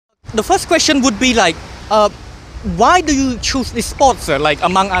the first question would be like, why do you choose this sport, sir? Like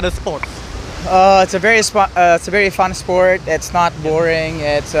among other sports? It's a very fun sport. It's not boring.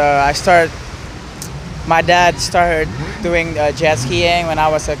 My dad started doing jet skiing when I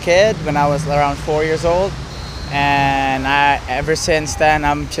was a kid, when I was around 4 years old, and ever since then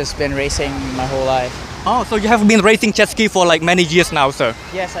I've just been racing my whole life. Oh, so you have been racing jet ski for like many years now, sir?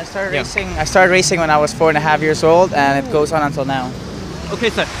 Yes, I started racing when I was 4.5 years old, and it goes on until now.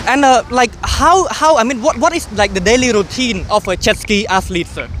 Okay, sir. And like how I mean, what is like the daily routine of a jet ski athlete,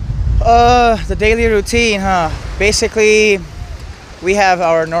 sir? The daily routine, huh? Basically, we have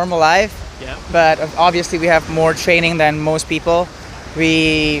our normal life, but obviously we have more training than most people.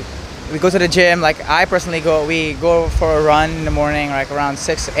 We go to the gym. Like I personally we go for a run in the morning, like around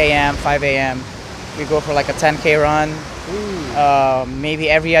 6 a.m., 5 a.m. We go for like a 10K run, maybe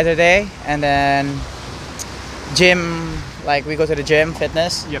every other day, and then gym. Like we go to the gym,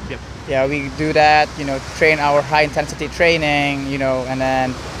 fitness. Yep. Yeah, we do that. You know, train our high intensity training. You know, and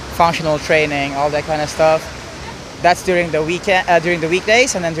then functional training, all that kind of stuff. That's during the weekend, during the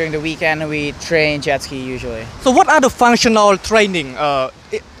weekdays, and then during the weekend we train jet ski usually. So what are the functional training?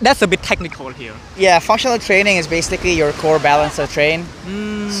 That's a bit technical here. Yeah, functional training is basically your core balancer train.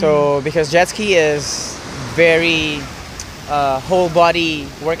 So because jet ski is very whole body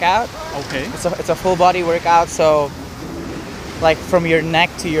workout. Okay. It's a full body workout. So like from your neck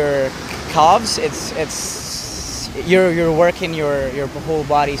to your calves, you're working your whole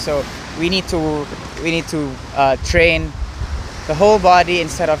body. So we need to train the whole body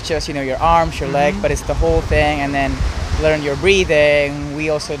instead of just your arms, your leg, but it's the whole thing. And then learn your breathing.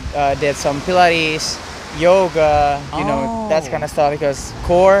 We also did some Pilates, yoga, that kind of stuff, because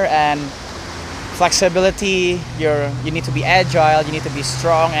core and flexibility, you need to be agile, you need to be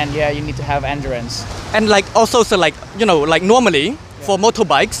strong, and you need to have endurance. And like also, so like like normally for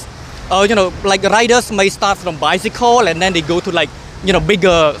motorbikes, like riders may start from bicycle and then they go to like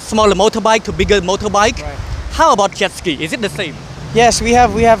smaller motorbike to bigger motorbike. Right. How about jet ski? Is it the same? Yes, we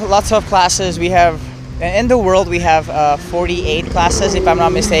have lots of classes. We have in the world we have 48 classes, if I'm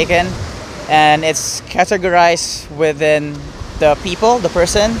not mistaken, and it's categorized within the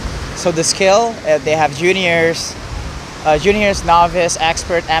person. So the skill, they have juniors, novice,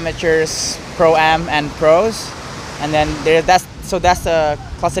 expert, amateurs, pro-am, and pros, and then that's the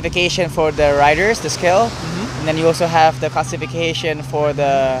classification for the riders, the skill, and then you also have the classification for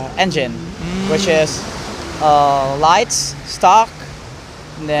the engine, which is lights, stock,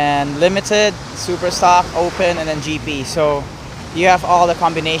 and then limited, super stock, open, and then GP. So you have all the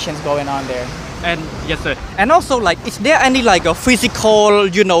combinations going on there. And yes, sir. And also, like, is there any like a physical,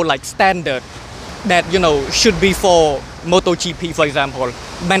 like standard that should be for MotoGP, for example,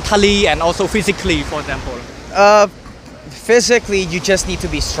 mentally and also physically, for example? Physically, you just need to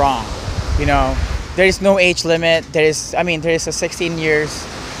be strong. There is no age limit. There is a 16 years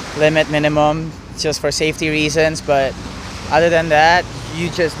limit minimum, just for safety reasons. But other than that,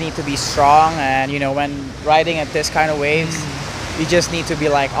 you just need to be strong. And when riding at this kind of waves, you just need to be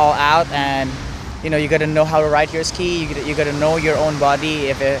like all out, and you got to know how to ride your ski. You got to know your own body,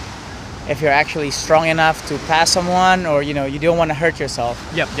 if you're actually strong enough to pass someone, or you don't want to hurt yourself.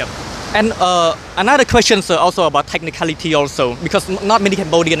 Yep. And another question, sir, also about technicality also, because not many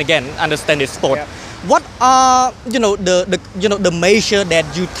Cambodian again understand this sport. Yep. What are the measure that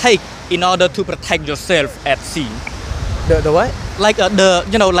you take in order to protect yourself at sea? The what? Like the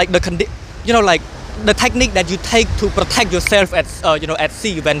technique that you take to protect yourself at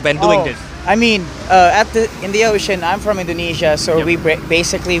sea when doing this. I mean, in the ocean. I'm from Indonesia, so we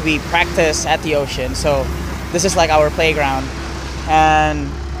practice at the ocean. So this is like our playground, and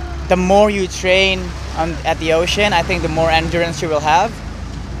the more you train at the ocean, I think the more endurance you will have.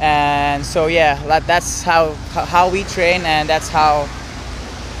 And so that's how we train, and that's how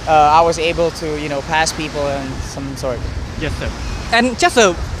I was able to pass people in some sort. Yes, sir. And just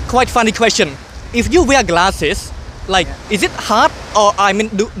a quite funny question: if you wear glasses, like, is it hard, or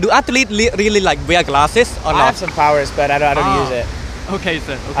do athletes really like wear glasses or not? I have some powers, but I don't use it. Okay,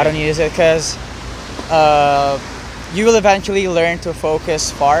 sir. Okay. I don't use it because you will eventually learn to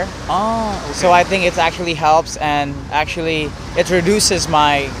focus far. Okay. So I think it actually helps, and actually it reduces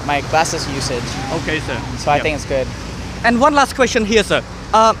my glasses usage. Okay, sir. So I think it's good. And one last question here, sir.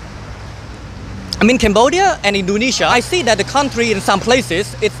 Cambodia and Indonesia, I see that the country in some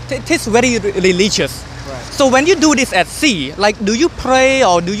places it is very religious. Right. So when you do this at sea, like, do you pray,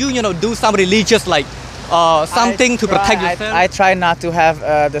 or do you do some religious like something to protect yourself? I try not to have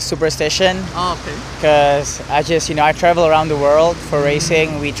the superstition. Oh, okay. Because I just I travel around the world for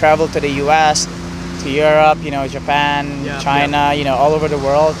racing. We travel to the US, to Europe, you know, Japan, Yeah, China, you know, all over the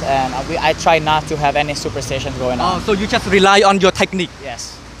world, and I try not to have any superstitions going on. So you just rely on your technique.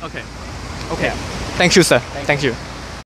 Yes. Okay. Okay. Yeah. Thank you, sir. Thank you.